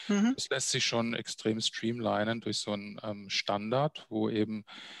 Und das lässt sich schon extrem streamlinen durch so einen Standard, wo eben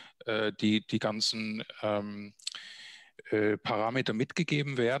die ganzen Parameter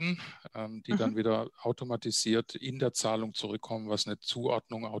mitgegeben werden, die dann wieder automatisiert in der Zahlung zurückkommen, was eine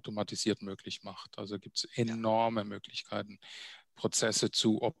Zuordnung automatisiert möglich macht. Also gibt es enorme Möglichkeiten, Prozesse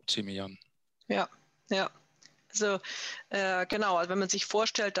zu optimieren. Ja, ja. Also genau, also wenn man sich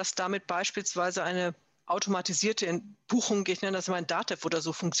vorstellt, dass damit beispielsweise eine automatisierte Buchung, ich nenne das mal ein Datev oder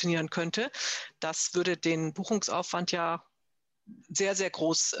so, funktionieren könnte, das würde den Buchungsaufwand ja sehr, sehr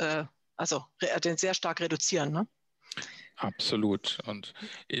groß, also den sehr stark reduzieren. Ne? Absolut. Und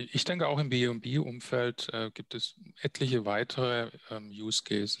ich denke, auch im B2B-Umfeld gibt es etliche weitere Use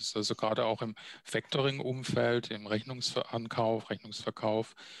Cases. Also gerade auch im Factoring-Umfeld, im Rechnungsankauf,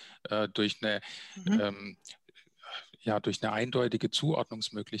 Rechnungsverkauf, durch eine durch eine eindeutige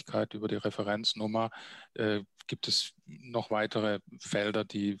Zuordnungsmöglichkeit über die Referenznummer gibt es noch weitere Felder,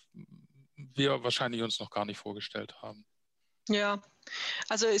 die wir wahrscheinlich uns noch gar nicht vorgestellt haben. Ja,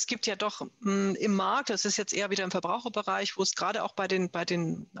 also es gibt ja doch im Markt, das ist jetzt eher wieder im Verbraucherbereich, wo es gerade auch bei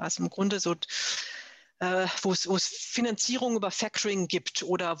den, also im Grunde so, wo es Finanzierung über Factoring gibt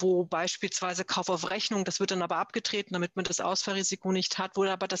oder wo beispielsweise Kauf auf Rechnung, das wird dann aber abgetreten, damit man das Ausfallrisiko nicht hat, wo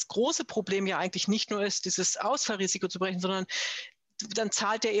aber das große Problem ja eigentlich nicht nur ist, dieses Ausfallrisiko zu brechen, sondern dann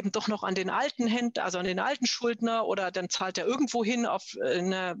zahlt er eben doch noch an den alten Händler, also an den alten Schuldner, oder dann zahlt er irgendwo hin auf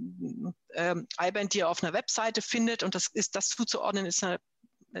eine IBAN, die er auf einer Webseite findet, und das zuzuordnen ist eine,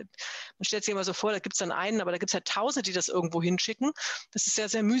 man stellt sich immer so vor, da gibt es dann einen, aber da gibt es halt Tausende, die das irgendwo hinschicken. Das ist sehr,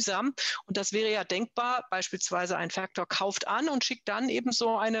 sehr mühsam. Und das wäre ja denkbar, beispielsweise ein Factor kauft an und schickt dann eben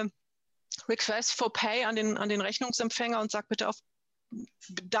so eine Request for Pay an den Rechnungsempfänger und sagt, bitte auf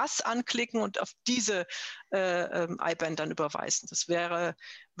das anklicken und auf diese IBAN dann überweisen.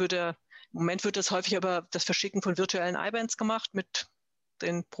 Im Moment wird das häufig über das Verschicken von virtuellen IBANs gemacht mit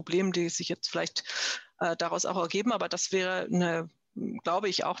den Problemen, die sich jetzt vielleicht daraus auch ergeben, aber das wäre glaube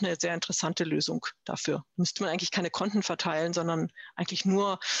ich, auch eine sehr interessante Lösung dafür. Müsste man eigentlich keine Konten verteilen, sondern eigentlich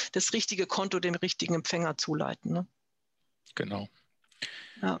nur das richtige Konto dem richtigen Empfänger zuleiten. Ne? Genau.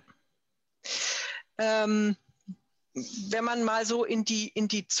 Ja. Wenn man mal so in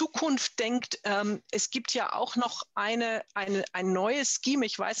die Zukunft denkt, es gibt ja auch noch ein neues Scheme,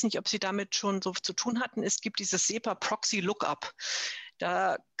 ich weiß nicht, ob Sie damit schon so zu tun hatten, es gibt dieses SEPA Proxy Lookup.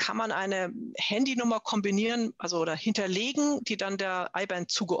 Da kann man eine Handynummer kombinieren, oder hinterlegen, die dann der IBAN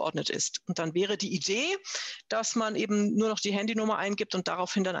zugeordnet ist. Und dann wäre die Idee, dass man eben nur noch die Handynummer eingibt und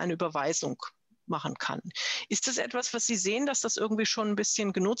daraufhin dann eine Überweisung machen kann. Ist das etwas, was Sie sehen, dass das irgendwie schon ein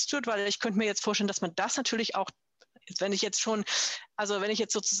bisschen genutzt wird? Weil ich könnte mir jetzt vorstellen, dass man das natürlich auch, wenn ich jetzt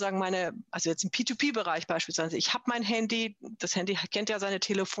sozusagen also jetzt im P2P-Bereich beispielsweise, ich habe mein Handy, das Handy kennt ja seine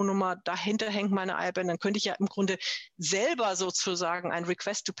Telefonnummer, dahinter hängt meine IBAN, dann könnte ich ja im Grunde selber sozusagen ein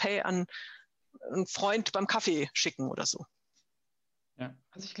Request to Pay an einen Freund beim Kaffee schicken oder so. Ja,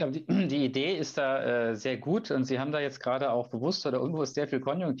 also ich glaube, die Idee ist da sehr gut und Sie haben da jetzt gerade auch bewusst oder unbewusst sehr viel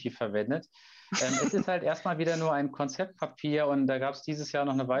Konjunktiv verwendet. Es ist halt erstmal wieder nur ein Konzeptpapier und da gab es dieses Jahr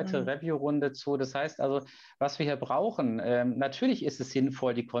noch eine weitere Review-Runde zu. Das heißt also, was wir hier brauchen, natürlich ist es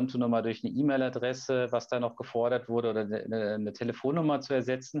sinnvoll, die Kontonummer durch eine E-Mail-Adresse, was da noch gefordert wurde, oder eine Telefonnummer zu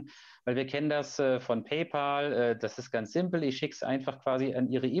ersetzen, weil wir kennen das von PayPal. Das ist ganz simpel. Ich schicke es einfach quasi an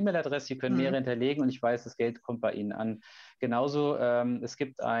Ihre E-Mail-Adresse. Sie können mehrere hinterlegen und ich weiß, das Geld kommt bei Ihnen an. Genauso, es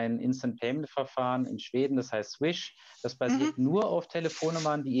gibt ein Instant-Payment-Verfahren in Schweden, das heißt Swish. Das basiert nur auf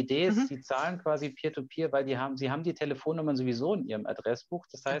Telefonnummern. Die Idee ist, sie zahlen quasi Peer-to-Peer, weil sie haben die Telefonnummern sowieso in ihrem Adressbuch.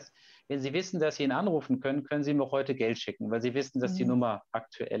 Das heißt, wenn sie wissen, dass sie ihn anrufen können, können sie ihm auch heute Geld schicken, weil sie wissen, dass die Nummer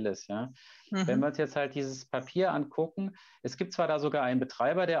aktuell ist. Ja? Wenn wir uns jetzt halt dieses Papier angucken, es gibt zwar da sogar einen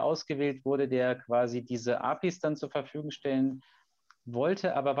Betreiber, der ausgewählt wurde, der quasi diese APIs dann zur Verfügung stellen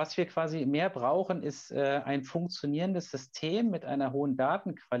wollte, aber was wir quasi mehr brauchen, ist ein funktionierendes System mit einer hohen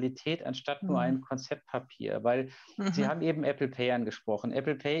Datenqualität anstatt nur ein Konzeptpapier, weil Sie haben eben Apple Pay angesprochen.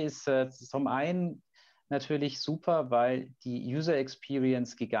 Apple Pay ist zum einen natürlich super, weil die User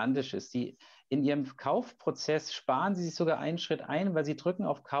Experience gigantisch ist. In Ihrem Kaufprozess sparen Sie sich sogar einen Schritt ein, weil Sie drücken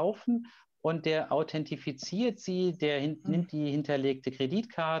auf Kaufen und der authentifiziert Sie, nimmt die hinterlegte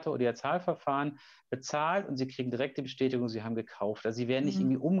Kreditkarte oder Ihr Zahlverfahren, bezahlt und Sie kriegen direkt die Bestätigung, Sie haben gekauft. Also Sie werden nicht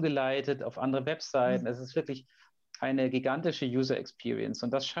irgendwie umgeleitet auf andere Webseiten. Es ist wirklich eine gigantische User Experience.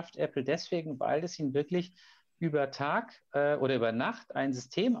 Und das schafft Apple deswegen, weil es Ihnen wirklich über Tag oder über Nacht ein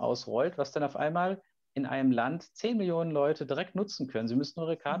System ausrollt, was dann auf einmal in einem Land 10 Millionen Leute direkt nutzen können. Sie müssen nur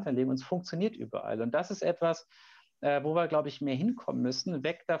Ihre Karte anlegen und es funktioniert überall. Und das ist etwas, wo wir, glaube ich, mehr hinkommen müssen,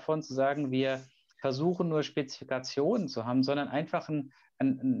 weg davon zu sagen, wir versuchen nur Spezifikationen zu haben, sondern einfach ein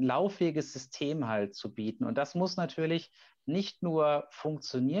lauffähiges System halt zu bieten. Und das muss natürlich nicht nur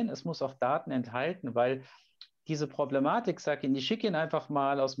funktionieren, es muss auch Daten enthalten, weil diese Problematik, sage ich, ich schicke Ihnen einfach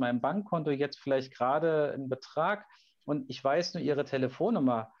mal aus meinem Bankkonto jetzt vielleicht gerade einen Betrag und ich weiß nur Ihre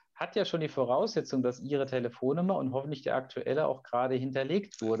Telefonnummer, hat ja schon die Voraussetzung, dass Ihre Telefonnummer und hoffentlich die aktuelle auch gerade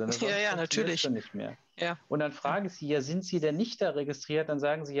hinterlegt wurde. Ne? Ja, natürlich. Nicht mehr. Ja. Und dann frage ich Sie, ja, sind Sie denn nicht da registriert? Dann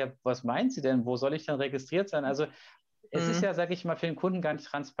sagen Sie, ja, was meinen Sie denn? Wo soll ich denn registriert sein? Also es ist ja, sage ich mal, für den Kunden gar nicht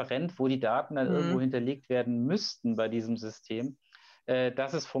transparent, wo die Daten dann irgendwo hinterlegt werden müssten bei diesem System,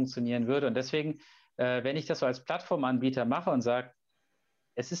 dass es funktionieren würde. Und deswegen, wenn ich das so als Plattformanbieter mache und sage,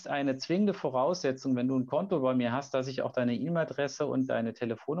 es ist eine zwingende Voraussetzung, wenn du ein Konto bei mir hast, dass ich auch deine E-Mail-Adresse und deine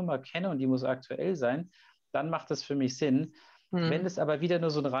Telefonnummer kenne und die muss aktuell sein, dann macht das für mich Sinn. Wenn es aber wieder nur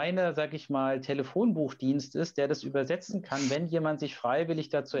so ein reiner, sag ich mal, Telefonbuchdienst ist, der das übersetzen kann, wenn jemand sich freiwillig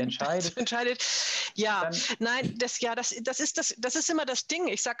dazu entscheidet. Ja, nein, das ist immer das Ding.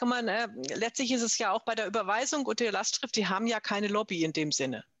 Ich sage immer, letztlich ist es ja auch bei der Überweisung und der Lastschrift, die haben ja keine Lobby in dem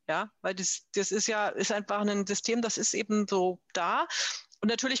Sinne. Ja, weil das ist einfach ein System, das ist eben so da. Und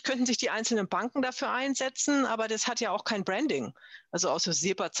natürlich könnten sich die einzelnen Banken dafür einsetzen, aber das hat ja auch kein Branding. Also außer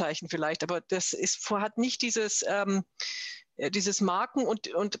SEPA-Zeichen vielleicht, aber das hat nicht dieses Marken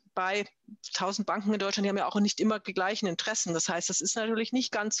und bei 1000 Banken in Deutschland, die haben ja auch nicht immer die gleichen Interessen. Das heißt, das ist natürlich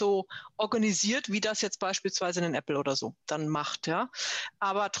nicht ganz so organisiert, wie das jetzt beispielsweise ein Apple oder so dann macht. Ja,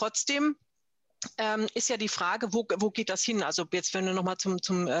 aber trotzdem ist ja die Frage, wo geht das hin? Also jetzt, wenn wir nochmal zum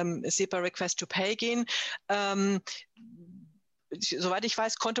SEPA Request to Pay gehen, soweit ich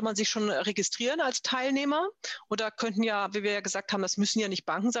weiß, konnte man sich schon registrieren als Teilnehmer. Oder könnten ja, wie wir ja gesagt haben, das müssen ja nicht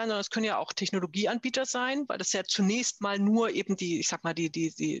Banken sein, sondern es können ja auch Technologieanbieter sein, weil das ja zunächst mal nur eben diesen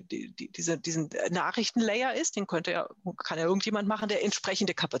Nachrichtenlayer ist. Den kann ja irgendjemand machen, der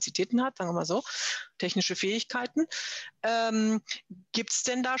entsprechende Kapazitäten hat, sagen wir mal so, technische Fähigkeiten. Gibt es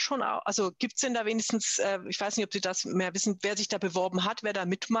denn da schon, also gibt es denn da wenigstens, ich weiß nicht, ob Sie das mehr wissen, wer sich da beworben hat, wer da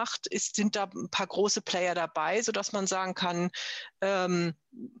mitmacht, sind da ein paar große Player dabei, sodass man sagen kann, das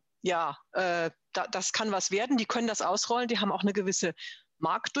kann was werden, die können das ausrollen, die haben auch eine gewisse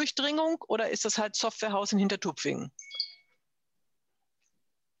Marktdurchdringung, oder ist das halt Softwarehaus in Hintertupfingen?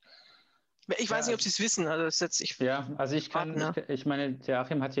 Ich weiß nicht, ob Sie es wissen. Also das ist jetzt, ich meine,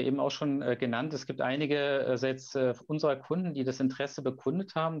 Joachim hat ja eben auch schon genannt, es gibt einige unserer Kunden, die das Interesse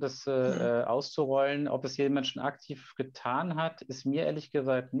bekundet haben, das auszurollen. Ob es jemand schon aktiv getan hat, ist mir ehrlich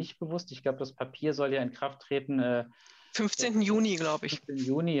gesagt nicht bewusst. Ich glaube, das Papier soll ja in Kraft treten 15. Juni, glaube ich. 15.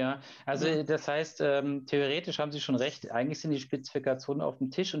 Juni, ja. Also das heißt, theoretisch haben Sie schon recht, eigentlich sind die Spezifikationen auf dem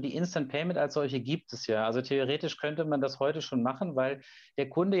Tisch und die Instant Payment als solche gibt es ja. Also theoretisch könnte man das heute schon machen, weil der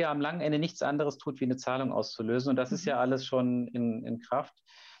Kunde ja am langen Ende nichts anderes tut, wie eine Zahlung auszulösen und das ist ja alles schon in Kraft.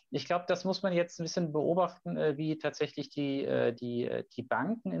 Ich glaube, das muss man jetzt ein bisschen beobachten, wie tatsächlich die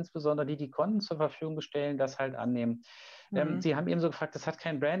Banken, insbesondere die Konten zur Verfügung stellen, das halt annehmen. Sie haben eben so gefragt, das hat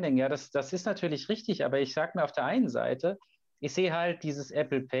kein Branding. Ja, das ist natürlich richtig, aber ich sage mir auf der einen Seite, ich sehe halt dieses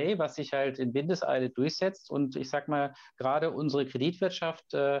Apple Pay, was sich halt in Windeseile durchsetzt und ich sage mal, gerade unsere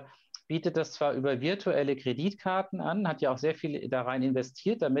Kreditwirtschaft bietet das zwar über virtuelle Kreditkarten an, hat ja auch sehr viel da rein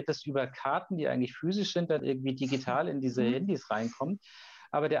investiert, damit es über Karten, die eigentlich physisch sind, dann irgendwie digital in diese Handys reinkommt.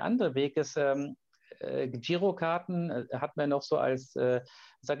 Aber der andere Weg ist, Girokarten hat man noch so als,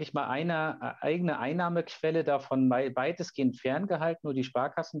 sag ich mal, eine eigene Einnahmequelle davon weitestgehend ferngehalten. Nur die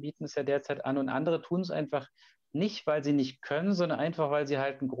Sparkassen bieten es ja derzeit an und andere tun es einfach nicht, weil sie nicht können, sondern einfach, weil sie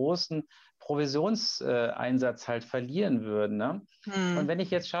halt einen großen Provisionseinsatz halt verlieren würden. Ne? Und wenn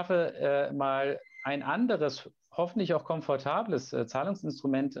ich jetzt schaffe, mal ein anderes, hoffentlich auch komfortables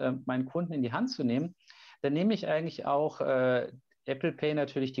Zahlungsinstrument meinen Kunden in die Hand zu nehmen, dann nehme ich eigentlich auch Apple Pay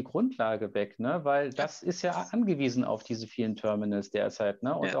natürlich die Grundlage weg, ne? Weil das ist ja angewiesen auf diese vielen Terminals derzeit,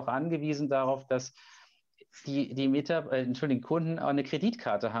 ne? Und auch angewiesen darauf, dass die Kunden auch eine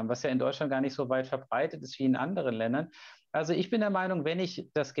Kreditkarte haben, was ja in Deutschland gar nicht so weit verbreitet ist wie in anderen Ländern. Also ich bin der Meinung, wenn ich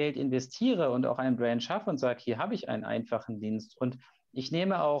das Geld investiere und auch ein Brand schaffe und sage, hier habe ich einen einfachen Dienst und ich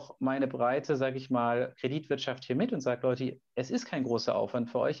nehme auch meine breite, sage ich mal, Kreditwirtschaft hier mit und sage, Leute, es ist kein großer Aufwand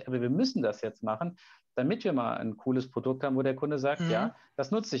für euch, aber wir müssen das jetzt machen, damit wir mal ein cooles Produkt haben, wo der Kunde sagt, ja,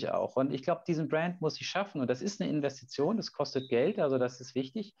 das nutze ich auch. Und ich glaube, diesen Brand muss ich schaffen. Und das ist eine Investition, das kostet Geld, also das ist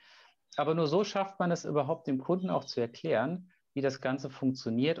wichtig. Aber nur so schafft man es überhaupt dem Kunden auch zu erklären, wie das Ganze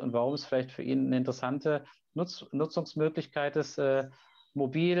funktioniert und warum es vielleicht für ihn eine interessante Nutzungsmöglichkeit ist,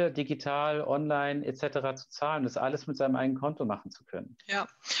 mobil, digital, online etc. zu zahlen, das alles mit seinem eigenen Konto machen zu können. Ja,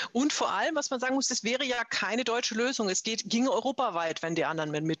 und vor allem, was man sagen muss, es wäre ja keine deutsche Lösung. Es ginge europaweit, wenn die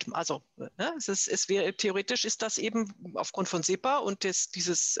anderen mit, also ne, theoretisch ist das eben aufgrund von SEPA und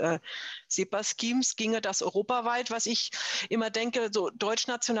dieses SEPA-Schemes ginge das europaweit, was ich immer denke, so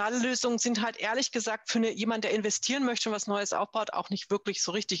deutsch-nationale Lösungen sind halt ehrlich gesagt für jemanden, der investieren möchte und was Neues aufbaut, auch nicht wirklich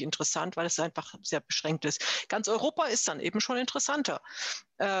so richtig interessant, weil es einfach sehr beschränkt ist. Ganz Europa ist dann eben schon interessanter.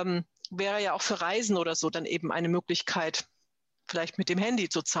 Wäre ja auch für Reisen oder so dann eben eine Möglichkeit, vielleicht mit dem Handy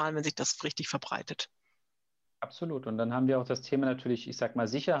zu zahlen, wenn sich das richtig verbreitet. Absolut. Und dann haben wir auch das Thema natürlich, ich sag mal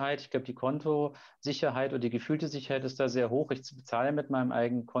Sicherheit. Ich glaube, die Kontosicherheit oder die gefühlte Sicherheit ist da sehr hoch. Ich bezahle mit meinem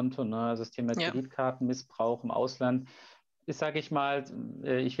eigenen Konto. Ne? Also das Thema Kreditkartenmissbrauch im Ausland ist, sage ich mal,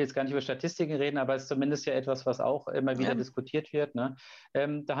 ich will jetzt gar nicht über Statistiken reden, aber es ist zumindest ja etwas, was auch immer wieder diskutiert wird. Ne?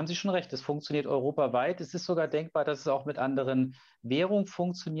 Da haben Sie schon recht, es funktioniert europaweit. Es ist sogar denkbar, dass es auch mit anderen Währungen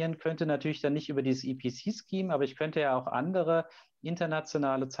funktionieren könnte. Natürlich dann nicht über dieses EPC-Scheme, aber ich könnte ja auch andere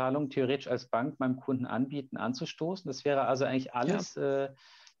internationale Zahlungen theoretisch als Bank meinem Kunden anbieten, anzustoßen. Das wäre also eigentlich alles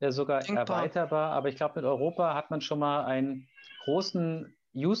sogar erweiterbar. Aber ich glaube, mit Europa hat man schon mal einen großen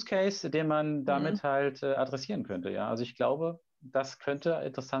Use Case, den man damit halt adressieren könnte. Ja, also ich glaube, das könnte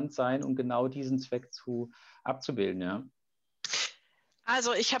interessant sein, um genau diesen Zweck abzubilden. Ja.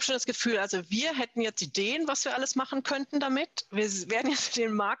 Also ich habe schon das Gefühl, also wir hätten jetzt Ideen, was wir alles machen könnten damit. Wir werden jetzt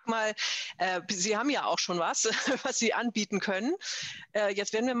den Markt mal, Sie haben ja auch schon was Sie anbieten können.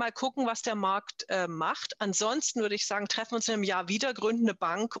 Jetzt werden wir mal gucken, was der Markt macht. Ansonsten würde ich sagen, treffen wir uns in einem Jahr wieder, gründen eine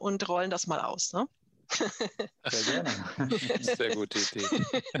Bank und rollen das mal aus. Ne? Sehr gerne. Sehr gute Idee.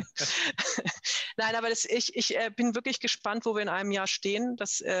 Nein, aber ich bin wirklich gespannt, wo wir in einem Jahr stehen.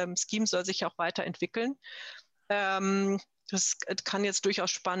 Das Scheme soll sich auch weiterentwickeln. Das kann jetzt durchaus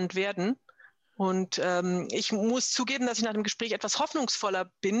spannend werden. Und ich muss zugeben, dass ich nach dem Gespräch etwas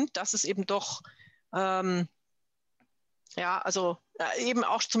hoffnungsvoller bin, dass es eben doch eben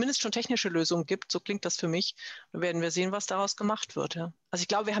auch zumindest schon technische Lösungen gibt. So klingt das für mich. Dann werden wir sehen, was daraus gemacht wird. Ja. Also ich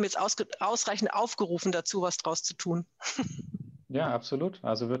glaube, wir haben jetzt ausreichend aufgerufen dazu, was draus zu tun. Ja, absolut.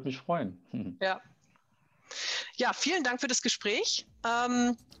 Also würde mich freuen. Ja, vielen Dank für das Gespräch.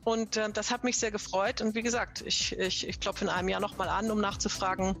 Und das hat mich sehr gefreut. Und wie gesagt, ich klopfe in einem Jahr nochmal an, um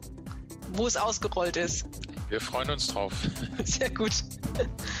nachzufragen, wo es ausgerollt ist. Wir freuen uns drauf. Sehr gut.